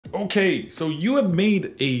Okay, so you have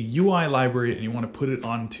made a UI library and you want to put it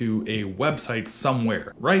onto a website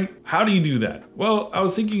somewhere, right? How do you do that? Well, I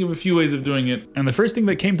was thinking of a few ways of doing it, and the first thing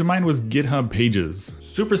that came to mind was GitHub Pages.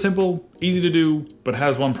 Super simple, easy to do, but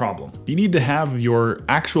has one problem. You need to have your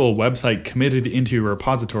actual website committed into your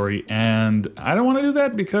repository, and I don't want to do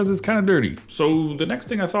that because it's kind of dirty. So the next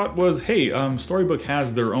thing I thought was, hey, Storybook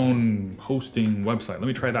has their own hosting website. Let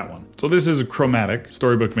me try that one. So this is Chromatic.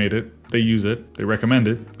 Storybook made it. They use it, they recommend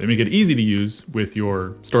it, they make it easy to use with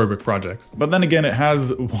your Storybook projects. But then again, it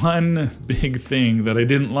has one big thing that I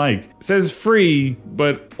didn't like. It says free,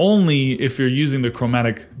 but only if you're using the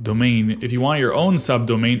Chromatic domain. If you want your own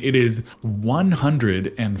subdomain, it is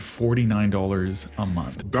 $149 a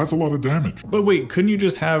month. That's a lot of damage. But wait, couldn't you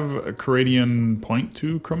just have a Canadian point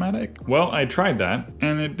to Chromatic? Well, I tried that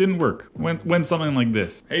and it didn't work. Went something like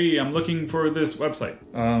this. Hey, I'm looking for this website.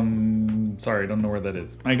 Sorry, I don't know where that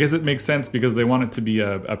is. I guess it makes sense because they want it to be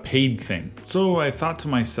a paid thing. So I thought to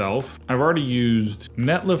myself, I've already used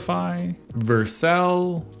Netlify,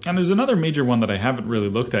 Vercel, and there's another major one that I haven't really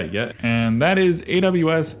looked at yet, and that is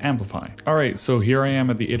AWS Amplify. All right, so here I am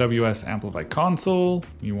at the AWS Amplify console.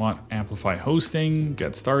 You want Amplify hosting,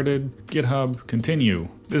 get started, GitHub, continue.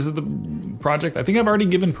 This is the project. I think I've already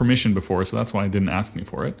given permission before, so that's why it didn't ask me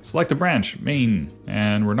for it. Select a branch, main,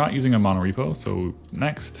 and we're not using a monorepo, so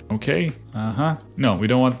next. Okay, No, we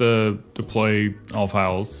don't want the deploy all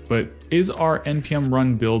files, but is our npm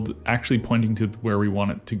run build actually pointing to where we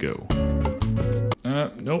want it to go?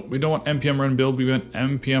 Nope, we don't want npm run build, we want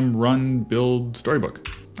npm run build storybook.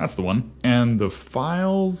 That's the one. And the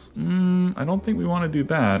files, I don't think we want to do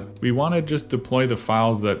that. We want to just deploy the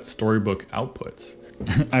files that Storybook outputs.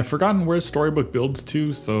 I've forgotten where Storybook builds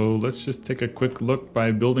to, so let's just take a quick look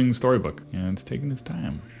by building Storybook. And it's taking its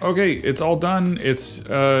time. Okay, it's all done. It's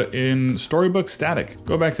in Storybook static.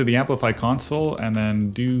 Go back to the Amplify console and then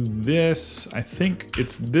do this. I think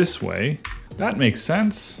it's this way. That makes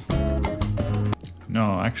sense.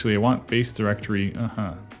 No, actually I want base directory.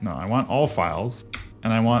 No, I want all files.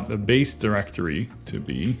 And I want the base directory to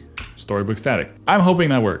be Storybook static. I'm hoping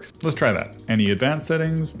that works. Let's try that. Any advanced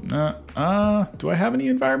settings? Do I have any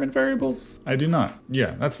environment variables? I do not.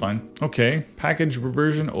 Yeah, that's fine. Okay, package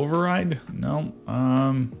version override? No,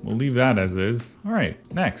 we'll leave that as is. All right,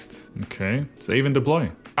 next. Okay, save and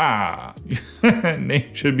deploy.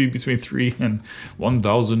 Name should be between 3 and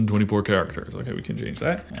 1024 characters. Okay, we can change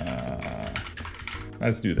that.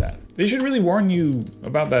 Let's do that. They should really warn you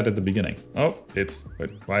about that at the beginning. Oh, it's,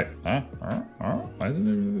 why? Why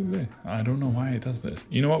isn't it? I don't know why it does this.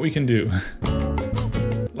 You know what we can do?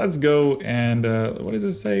 Let's go and, what does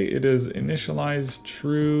it say? It is initialized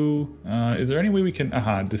true. Is there any way we can,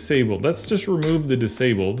 disabled. Let's just remove the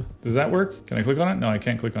disabled. Does that work? Can I click on it? No, I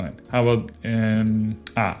can't click on it. How about,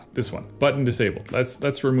 this one, button disabled.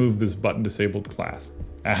 Let's remove this button disabled class.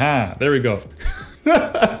 Aha, there we go.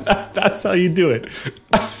 That's how you do it.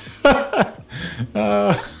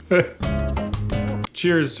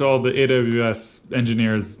 Cheers to all the AWS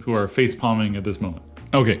engineers who are face palming at this moment.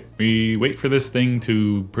 Okay, we wait for this thing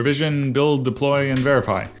to provision, build, deploy, and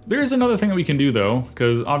verify. There's another thing that we can do though,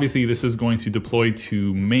 because obviously this is going to deploy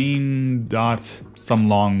to main.some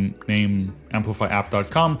long name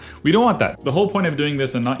amplifyapp.com. We don't want that. The whole point of doing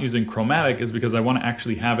this and not using Chromatic is because I want to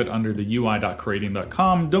actually have it under the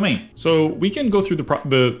ui.creating.com domain. So we can go through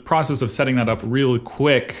the process of setting that up real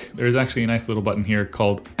quick. There's actually a nice little button here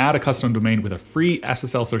called add a custom domain with a free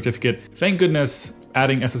SSL certificate. Thank goodness.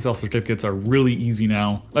 Adding SSL certificates are really easy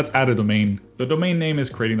now. Let's add a domain. The domain name is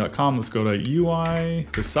creating.com. Let's go to UI,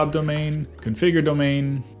 to subdomain, configure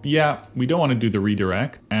domain. Yeah, we don't want to do the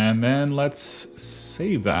redirect. And then let's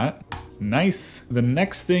save that. Nice. The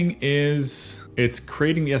next thing is it's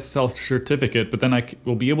creating the SSL certificate, but then I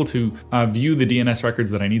will be able to view the DNS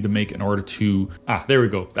records that I need to make in order to, there we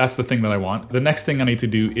go. That's the thing that I want. The next thing I need to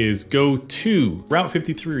do is go to Route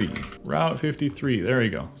 53. Route 53, there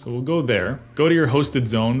you go. So we'll go there, go to your hosted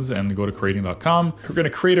zones and go to creating.com. We're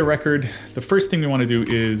gonna create a record. The first thing we wanna do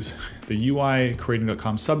is the UI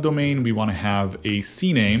creating.com subdomain. We wanna have a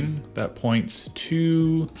CNAME that points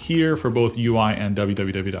to here for both UI and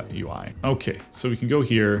www.ui. Okay, so we can go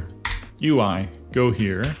here, UI, go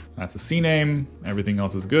here. That's a CNAME. Everything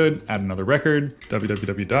else is good. Add another record,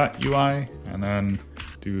 www.ui, and then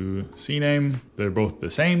do CNAME. They're both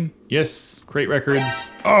the same. Yes, create records.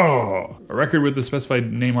 Oh, a record with the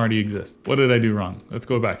specified name already exists. What did I do wrong? Let's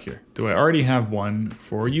go back here. Do I already have one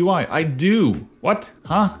for UI? I do. What?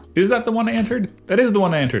 Huh? Is that the one I entered? That is the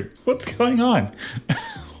one I entered. What's going on?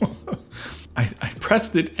 I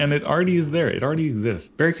pressed it and it already is there. It already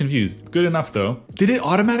exists. Very confused. Good enough though. Did it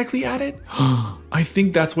automatically add it? I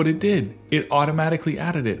think that's what it did. It automatically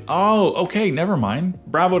added it. Oh, okay, never mind.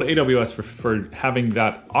 Bravo to AWS for having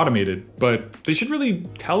that automated, but they should really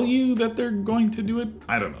tell you that they're going to do it.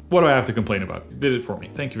 I don't know. What do I have to complain about? Did it for me.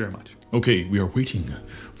 Thank you very much. Okay, we are waiting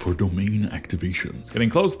for domain activations. Getting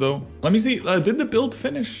close though. Let me see, did the build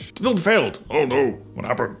finish? The build failed. Oh no, what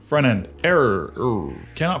happened? Front end, error.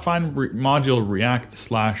 Cannot find module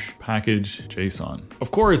react/package JSON.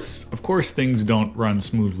 Of course things don't run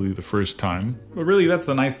smoothly the first time, but really that's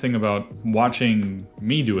the nice thing about watching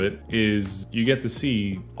me do it is you get to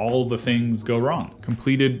see all the things go wrong.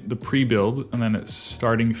 Completed the pre-build and then it's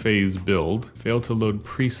starting phase build. Failed to load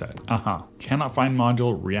preset. Cannot find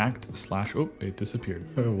module react/ oh, it disappeared.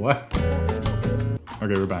 What?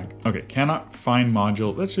 Okay, we're back. Okay, cannot find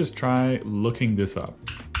module. Let's just try looking this up.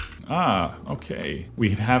 Okay.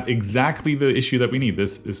 We have exactly the issue that we need.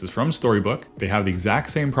 This is from Storybook. They have the exact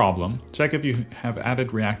same problem. Check if you have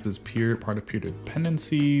added React as part of peer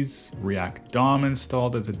dependencies. React DOM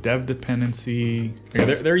installed as a dev dependency.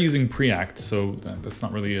 Okay, they're using Preact, so that's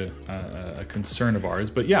not really a concern of ours.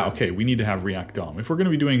 But yeah, okay, we need to have React DOM. If we're going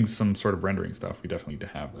to be doing some sort of rendering stuff, we definitely need to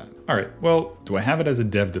have that. All right, well, do I have it as a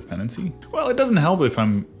dev dependency? Well, it doesn't help if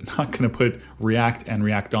I'm not going to put React and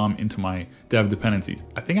React DOM into my dev dependencies.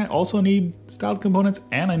 I think I also need styled components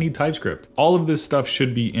and I need TypeScript. All of this stuff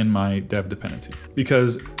should be in my dev dependencies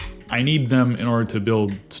because I need them in order to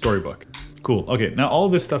build Storybook. Cool, okay, now all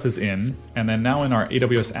of this stuff is in, and then now in our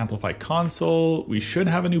AWS Amplify console, we should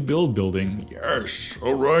have a new build building. Yes,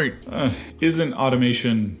 all right. Isn't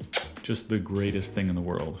automation just the greatest thing in the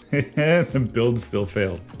world? The build still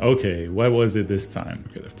failed. Okay, what was it this time?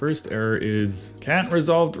 Okay, the first error is can't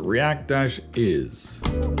resolved react-is.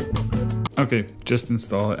 Okay, just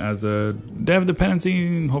install it as a dev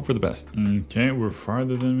dependency and hope for the best. Okay, we're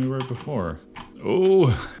farther than we were before.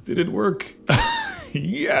 Oh, did it work?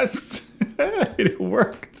 Yes, it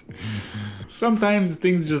worked. Sometimes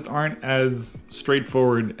things just aren't as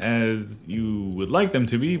straightforward as you would like them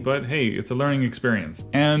to be, but hey, it's a learning experience.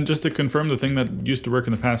 And just to confirm the thing that used to work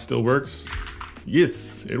in the past still works.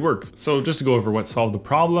 Yes, it works. So just to go over what solved the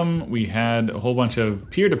problem, we had a whole bunch of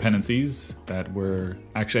peer dependencies that were,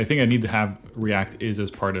 actually I think I need to have React is as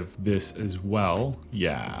part of this as well.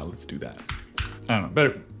 Yeah, let's do that. I don't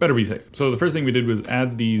know, better be safe. So the first thing we did was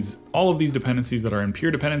add all of these dependencies that are in peer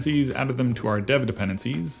dependencies, added them to our dev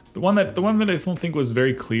dependencies. The one that I don't think was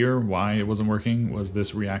very clear why it wasn't working was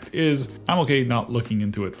this React is. I'm okay not looking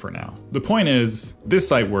into it for now. The point is, this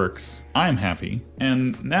site works, I'm happy,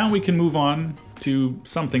 and now we can move on to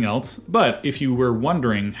something else. But if you were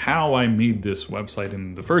wondering how I made this website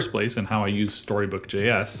in the first place and how I use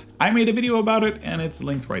Storybook.js, I made a video about it and it's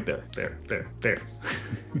linked right there. There.